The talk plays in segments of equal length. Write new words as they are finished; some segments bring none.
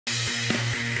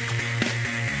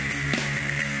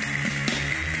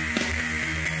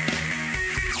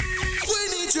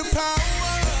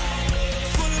Power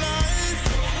for life.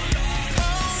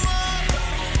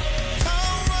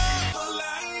 Power for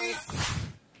life.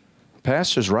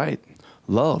 Pastor's right.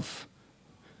 Love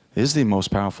is the most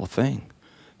powerful thing.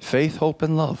 Faith, hope,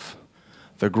 and love.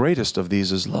 The greatest of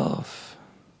these is love.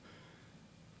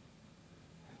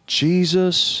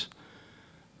 Jesus,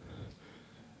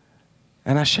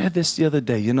 and I shared this the other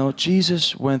day, you know,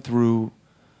 Jesus went through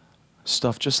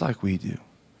stuff just like we do.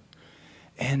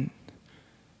 And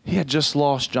he had just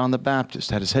lost John the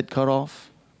Baptist, had his head cut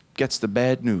off, gets the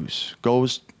bad news,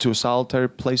 goes to a solitary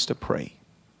place to pray.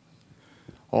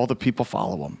 All the people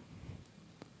follow him.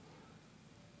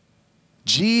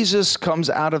 Jesus comes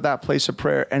out of that place of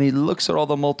prayer and he looks at all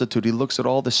the multitude. He looks at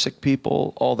all the sick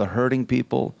people, all the hurting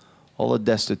people, all the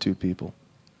destitute people.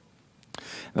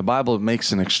 The Bible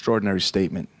makes an extraordinary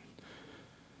statement.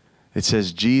 It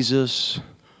says, Jesus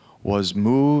was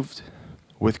moved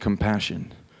with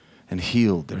compassion and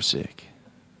healed their sick.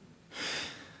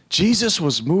 Jesus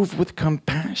was moved with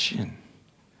compassion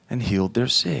and healed their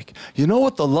sick. You know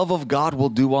what the love of God will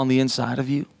do on the inside of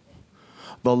you?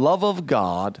 The love of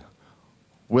God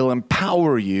will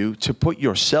empower you to put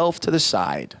yourself to the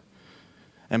side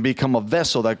and become a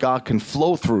vessel that God can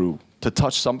flow through to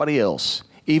touch somebody else,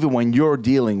 even when you're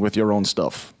dealing with your own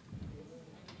stuff.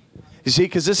 You see,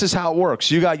 because this is how it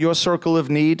works. You got your circle of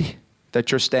need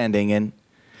that you're standing in,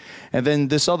 and then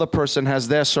this other person has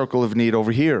their circle of need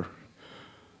over here.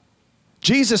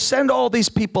 Jesus, send all these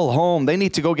people home. They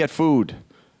need to go get food.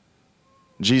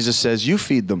 Jesus says, you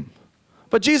feed them.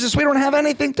 But Jesus, we don't have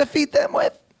anything to feed them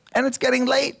with. And it's getting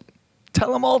late.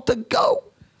 Tell them all to go.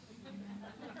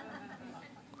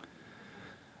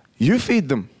 You feed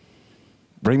them.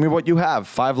 Bring me what you have.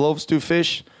 5 loaves, 2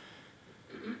 fish.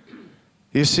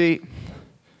 You see,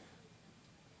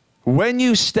 when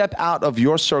you step out of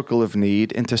your circle of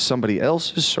need into somebody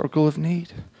else's circle of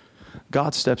need,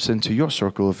 God steps into your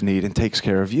circle of need and takes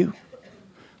care of you.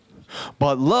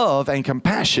 But love and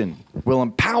compassion will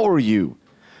empower you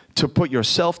to put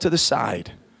yourself to the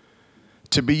side,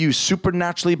 to be used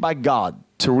supernaturally by God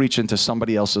to reach into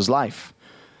somebody else's life.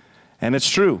 And it's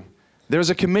true. There's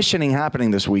a commissioning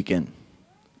happening this weekend.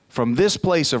 From this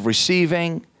place of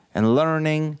receiving and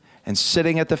learning and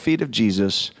sitting at the feet of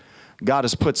Jesus, God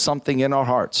has put something in our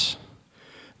hearts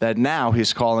that now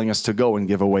he's calling us to go and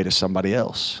give away to somebody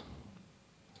else.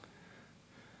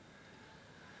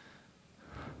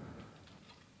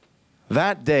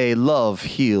 That day, love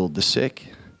healed the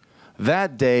sick.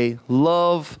 That day,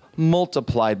 love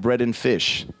multiplied bread and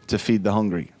fish to feed the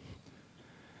hungry.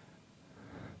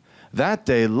 That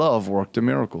day, love worked a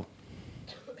miracle.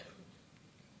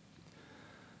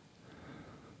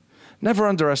 Never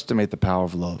underestimate the power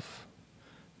of love.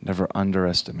 Never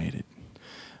underestimate it.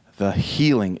 The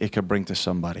healing it can bring to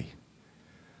somebody.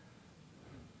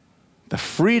 The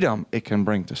freedom it can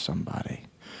bring to somebody.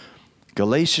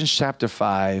 Galatians chapter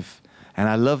 5, and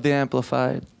I love the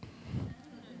Amplified,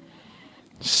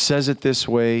 says it this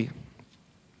way: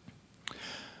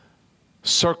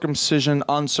 circumcision,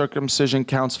 uncircumcision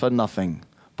counts for nothing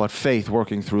but faith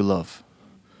working through love.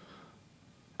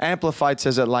 Amplified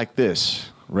says it like this.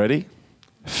 Ready?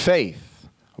 Faith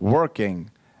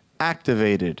working,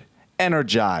 activated,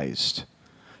 energized,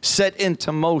 set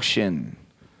into motion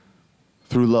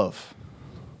through love.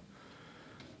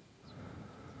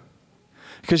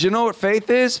 Because you know what faith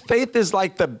is? Faith is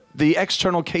like the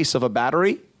external case of a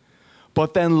battery.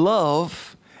 But then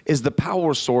love is the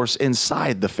power source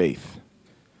inside the faith.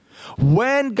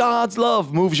 When God's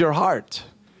love moves your heart,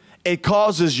 it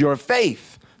causes your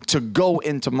faith to go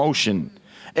into motion.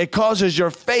 It causes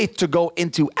your faith to go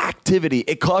into activity.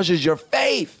 It causes your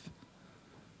faith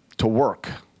to work.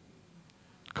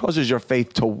 It causes your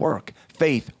faith to work.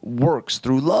 Faith works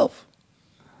through love.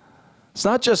 It's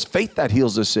not just faith that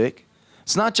heals the sick.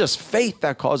 It's not just faith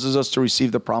that causes us to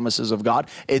receive the promises of God.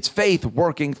 It's faith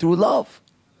working through love.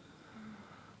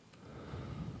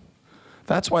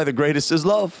 That's why the greatest is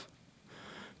love.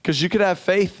 Because you could have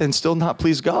faith and still not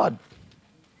please God.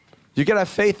 You could have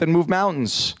faith and move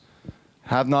mountains.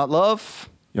 Have not love,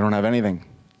 you don't have anything.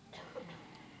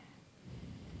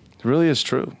 It really is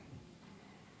true.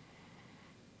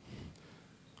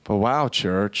 But wow,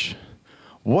 church,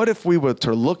 what if we were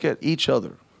to look at each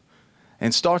other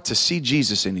and start to see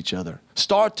Jesus in each other?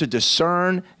 Start to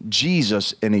discern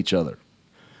Jesus in each other.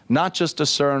 Not just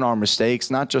discern our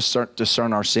mistakes, not just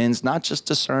discern our sins, not just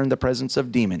discern the presence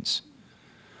of demons,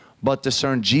 but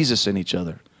discern Jesus in each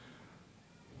other.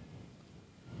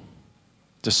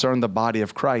 Discern the body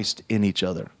of Christ in each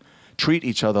other. Treat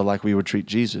each other like we would treat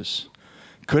Jesus.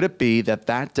 Could it be that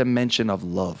that dimension of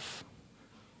love,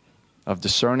 of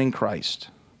discerning Christ,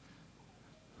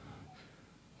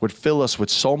 would fill us with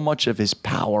so much of his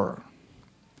power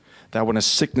that when a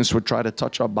sickness would try to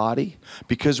touch our body,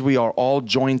 because we are all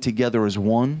joined together as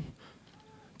one,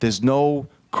 there's no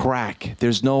crack,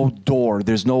 there's no door,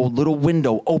 there's no little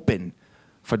window open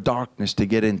for darkness to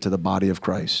get into the body of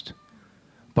Christ.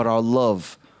 But our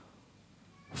love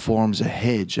forms a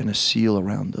hedge and a seal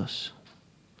around us.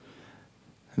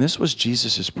 And this was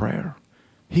Jesus' prayer.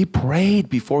 He prayed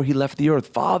before he left the earth,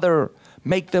 Father,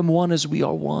 make them one as we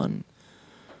are one,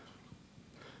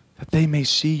 that they may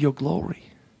see your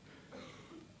glory.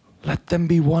 Let them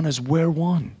be one as we're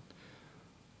one.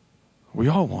 We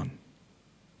are one.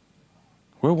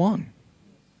 We're one.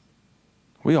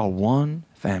 We are one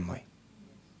family.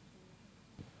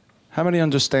 How many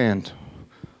understand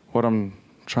what I'm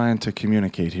trying to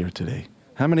communicate here today?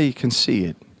 How many can see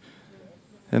it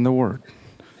in the Word?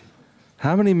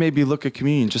 How many maybe look at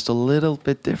communion just a little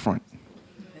bit different?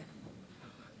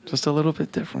 Just a little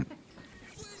bit different.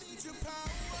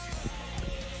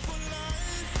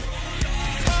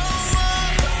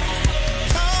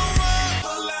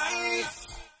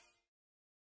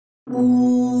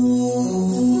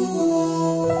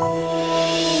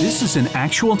 This is an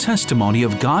actual testimony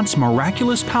of God's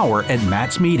miraculous power at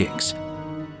Matt's meetings.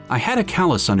 I had a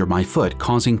callus under my foot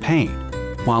causing pain.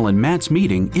 While in Matt's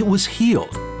meeting, it was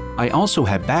healed. I also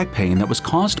had back pain that was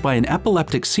caused by an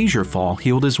epileptic seizure fall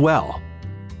healed as well.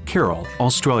 Carroll,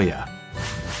 Australia.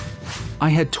 I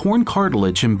had torn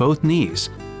cartilage in both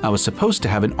knees. I was supposed to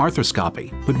have an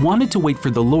arthroscopy, but wanted to wait for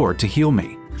the Lord to heal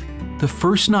me. The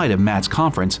first night of Matt's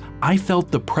conference, I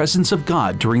felt the presence of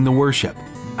God during the worship.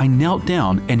 I knelt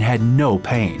down and had no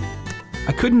pain.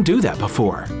 I couldn't do that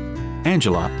before.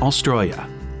 Angela, Australia.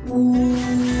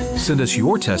 Send us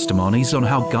your testimonies on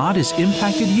how God has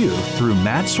impacted you through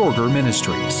Matt Sorger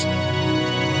Ministries.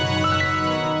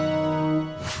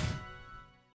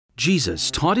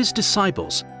 Jesus taught his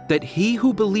disciples that he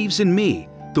who believes in me,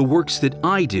 the works that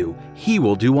I do, he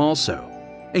will do also.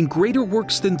 And greater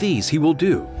works than these he will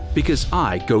do, because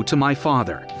I go to my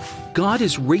Father. God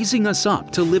is raising us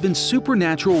up to live in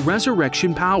supernatural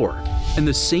resurrection power, and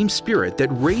the same Spirit that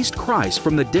raised Christ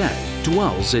from the dead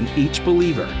dwells in each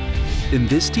believer. In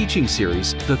this teaching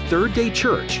series, The Third Day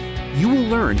Church, you will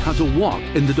learn how to walk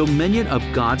in the dominion of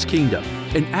God's kingdom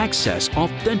and access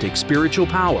authentic spiritual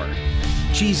power.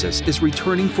 Jesus is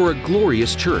returning for a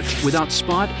glorious church without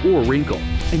spot or wrinkle,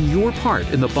 and your part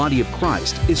in the body of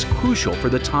Christ is crucial for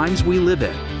the times we live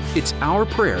in. It's our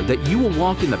prayer that you will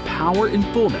walk in the power and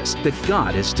fullness that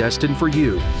God has destined for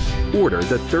you. Order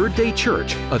The Third Day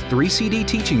Church, a 3-CD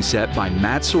teaching set by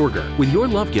Matt Sorger, with your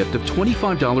love gift of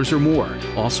 $25 or more.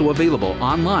 Also available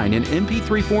online in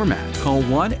MP3 format. Call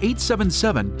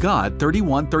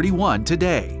 1-877-GOD-3131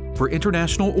 today. For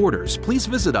international orders, please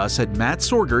visit us at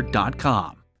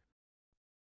mattsorger.com.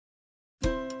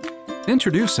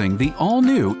 Introducing the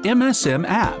all-new MSM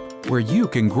app, where you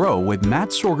can grow with Matt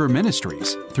Sorger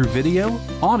Ministries through video,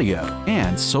 audio,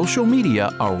 and social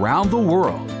media around the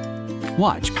world.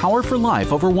 Watch Power for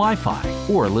Life over Wi-Fi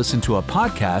or listen to a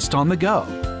podcast on the go.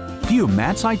 View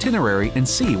Matt's itinerary and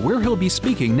see where he'll be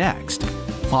speaking next.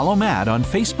 Follow Matt on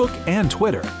Facebook and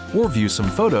Twitter, or view some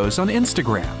photos on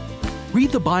Instagram.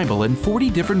 Read the Bible in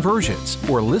 40 different versions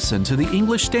or listen to the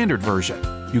English Standard Version.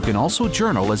 You can also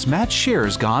journal as Matt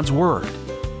shares God's Word.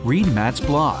 Read Matt's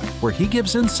blog, where he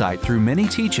gives insight through many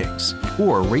teachings.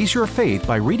 Or raise your faith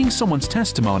by reading someone's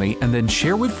testimony and then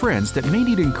share with friends that may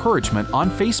need encouragement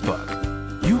on Facebook.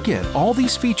 You get all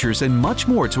these features and much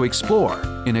more to explore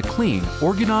in a clean,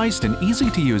 organized, and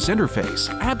easy-to-use interface,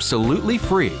 absolutely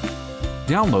free.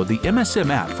 Download the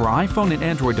MSM app for iPhone and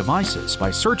Android devices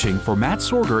by searching for Matt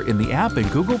Sorger in the app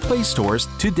and Google Play stores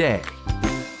today.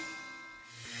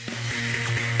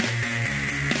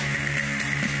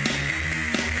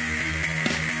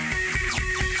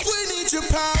 Your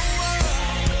power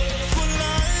for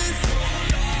life.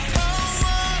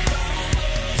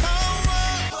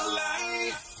 Power for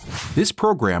life. This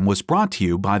program was brought to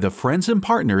you by the friends and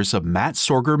partners of Matt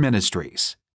Sorger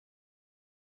Ministries.